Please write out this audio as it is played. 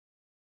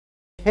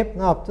Hep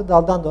ne yaptı?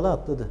 Daldan dala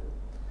atladı.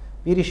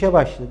 Bir işe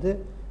başladı.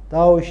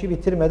 Daha o işi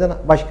bitirmeden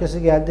başkası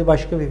geldi,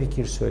 başka bir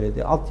fikir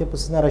söyledi.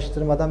 Altyapısını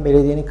araştırmadan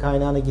belediyenin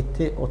kaynağına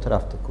gitti, o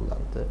tarafta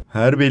kullandı.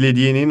 Her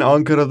belediyenin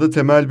Ankara'da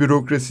temel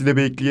bürokraside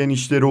bekleyen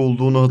işleri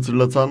olduğunu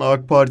hatırlatan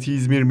AK Parti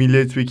İzmir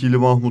Milletvekili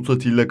MAHMUT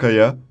ATİLLA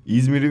Kaya,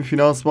 İzmir'in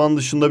finansman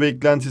dışında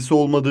beklentisi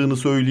olmadığını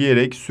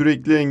söyleyerek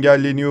sürekli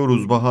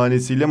engelleniyoruz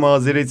bahanesiyle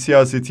mazeret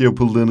siyaseti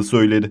yapıldığını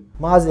söyledi.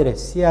 Mazeret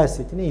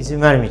siyasetine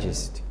izin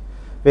vermeyeceğiz.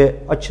 Ve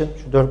açın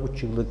şu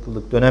 4,5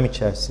 yıllık dönem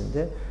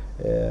içerisinde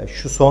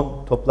şu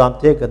son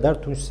toplantıya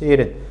kadar Tunç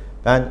Seyir'in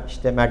ben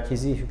işte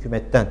merkezi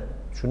hükümetten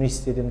şunu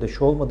istedim de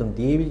şu olmadım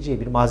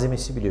diyebileceği bir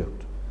malzemesi bile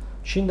yoktu.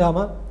 Şimdi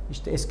ama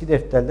işte eski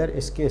defterler,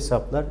 eski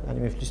hesaplar yani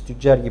müflis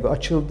tüccar gibi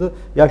açıldı.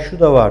 Ya şu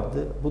da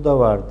vardı, bu da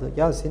vardı.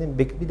 Ya senin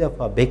bir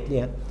defa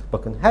bekleyen,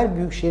 bakın her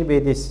büyükşehir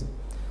belediyesi,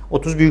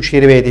 30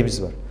 büyükşehir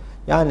belediyemiz var.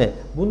 Yani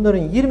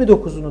bunların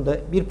 29'unun da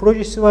bir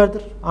projesi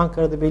vardır.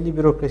 Ankara'da belli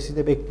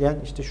bürokraside bekleyen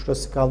işte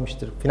şurası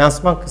kalmıştır.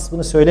 Finansman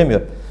kısmını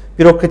söylemiyorum.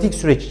 Bürokratik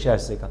süreç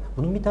içerisinde kal.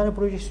 Bunun bir tane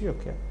projesi yok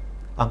ya.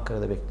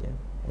 Ankara'da bekleyen.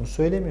 Onu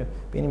söylemiyor.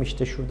 Benim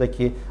işte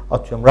şuradaki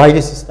atıyorum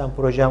raylı sistem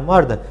projem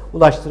vardı.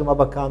 Ulaştırma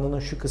Bakanlığı'nın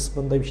şu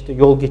kısmında işte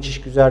yol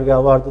geçiş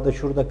güzergahı vardı da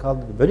şurada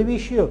kaldı. Böyle bir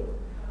işi yok.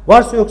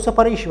 Varsa yoksa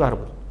para işi var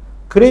bunun.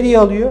 Krediyi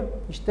alıyor.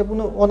 İşte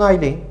bunu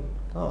onaylayın.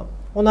 Tamam.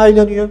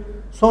 Onaylanıyor.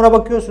 Sonra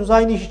bakıyorsunuz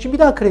aynı iş için bir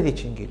daha kredi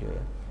için geliyor.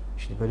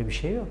 İşte böyle bir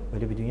şey yok.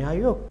 Böyle bir dünya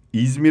yok.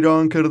 İzmir'i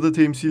Ankara'da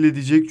temsil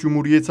edecek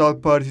Cumhuriyet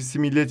Halk Partisi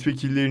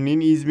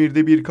milletvekillerinin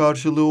İzmir'de bir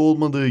karşılığı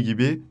olmadığı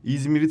gibi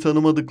İzmir'i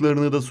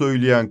tanımadıklarını da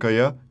söyleyen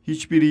Kaya,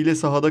 hiçbiriyle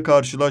sahada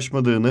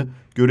karşılaşmadığını,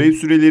 görev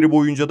süreleri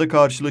boyunca da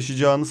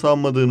karşılaşacağını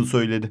sanmadığını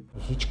söyledi.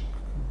 Hiç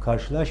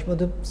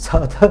karşılaşmadım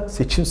sahada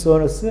seçim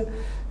sonrası.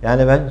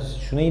 Yani ben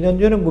şuna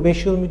inanıyorum, bu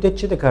 5 yıl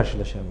müddetçe de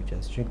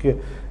karşılaşamayacağız. Çünkü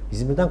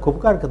İzmir'den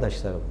kopuk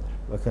arkadaşlar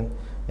bunlar. Bakın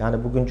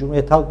yani bugün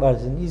Cumhuriyet Halk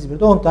Partisi'nin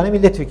İzmir'de 10 tane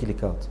milletvekili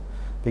kaldı.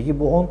 Peki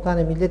bu 10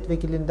 tane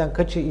milletvekilinden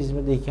kaçı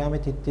İzmir'de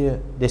ikamet ettiği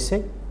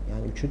desek,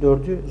 yani 3'ü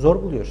 4'ü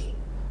zor buluyoruz.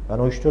 Ben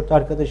o 3-4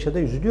 arkadaşa da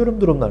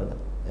üzülüyorum durumlarına.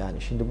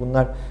 Yani şimdi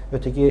bunlar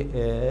öteki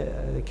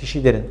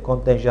kişilerin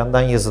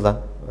kontenjandan yazılan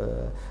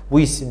bu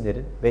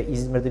isimlerin ve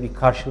İzmir'de bir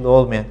karşılığı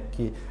olmayan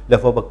ki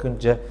lafa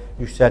bakınca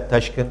Yüksel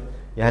Taşkın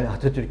yani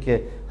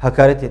Atatürk'e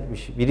hakaret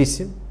etmiş bir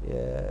isim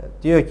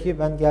diyor ki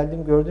ben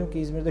geldim gördüm ki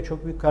İzmir'de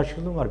çok büyük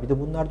karşılığım var. Bir de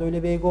bunlarda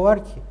öyle bir ego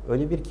var ki,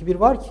 öyle bir kibir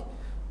var ki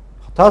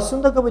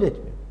hatasını da kabul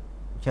etmiyor.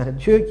 Yani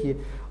diyor ki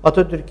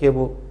Atatürk'e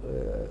bu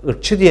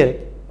ırkçı diyerek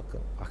bakın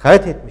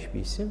hakaret etmiş bir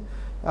isim.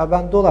 Ya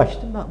ben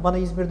dolaştım bana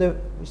İzmir'de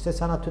işte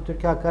sen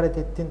Atatürk'e hakaret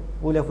ettin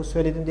bu lafı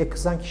söyledin diye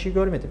kızan kişi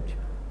görmedim diyor.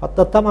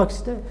 Hatta tam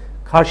aksine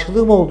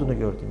karşılığım olduğunu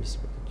gördüm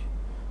İzmir'de diyor.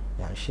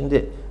 Yani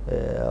şimdi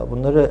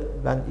bunları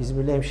ben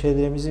İzmirli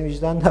hemşehrilerimizin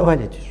vicdanına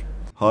havale ediyorum.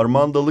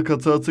 Harmandalı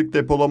katı atık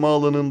depolama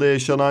alanında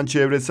yaşanan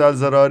çevresel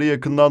zararı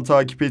yakından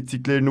takip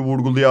ettiklerini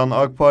vurgulayan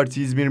AK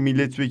Parti İzmir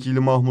Milletvekili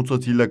MAHMUT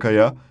ATİLLA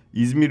Kaya,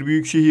 İzmir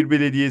Büyükşehir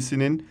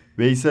Belediyesi'nin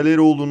Veysel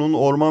Eroğlu'nun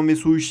Orman ve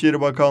Su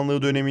İşleri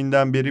Bakanlığı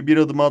döneminden beri bir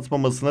adım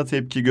atmamasına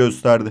tepki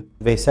gösterdi.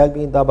 Veysel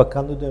Bey'in daha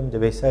bakanlığı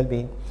döneminde Veysel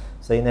Bey'in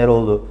Sayın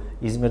Eroğlu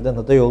İzmir'den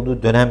aday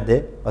olduğu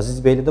dönemde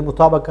Aziz Bey'le de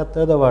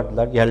mutabakatları da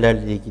vardılar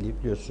yerlerle ilgili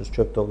biliyorsunuz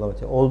çöp toplama.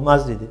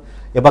 Olmaz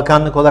dedi.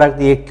 Bakanlık olarak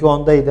da yetki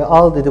ondaydı.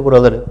 Al dedi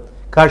buraları.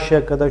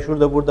 Karşıyaka'da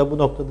şurada burada bu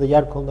noktada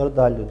yer konuları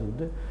da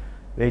halledildi.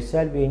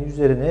 Veysel Bey'in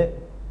üzerine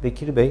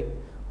Bekir Bey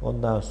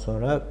ondan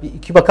sonra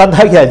iki bakan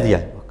daha geldi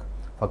yani.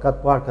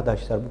 Fakat bu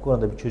arkadaşlar bu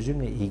konuda bir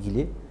çözümle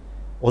ilgili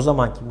o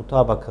zamanki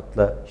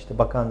mutabakatla işte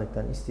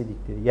bakanlıktan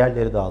istedikleri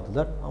yerleri de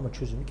aldılar ama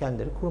çözümü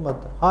kendileri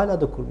kurmadılar.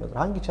 Hala da kurmadılar.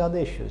 Hangi çağda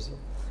yaşıyoruz ya?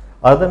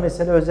 Arada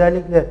mesela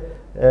özellikle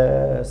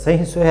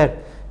Sayın Soyer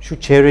şu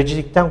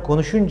çevrecilikten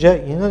konuşunca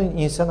inanın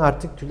insan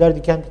artık tüyler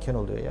diken diken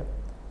oluyor ya.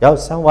 Ya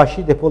sen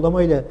vahşi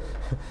depolamayla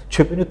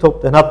çöpünü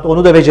toplayan hatta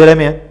onu da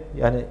beceremeyen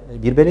yani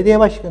bir belediye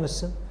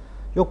başkanısın.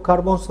 Yok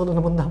karbon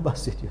salınımından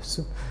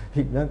bahsediyorsun.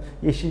 Bilmem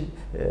yeşil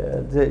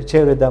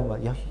çevreden var.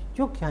 Ya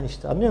yok yani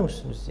işte anlıyor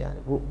musunuz yani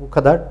bu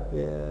kadar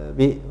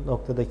bir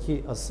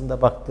noktadaki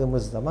aslında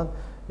baktığımız zaman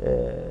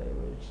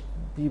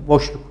bir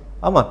boşluk.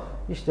 Ama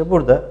işte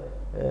burada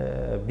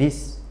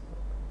biz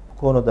bu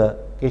konuda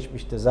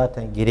geçmişte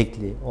zaten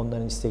gerekli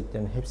onların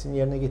isteklerinin hepsini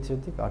yerine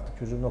getirdik. Artık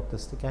çözüm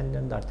noktası da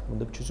kendilerinde artık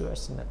bunda bir çözüm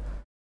versinler.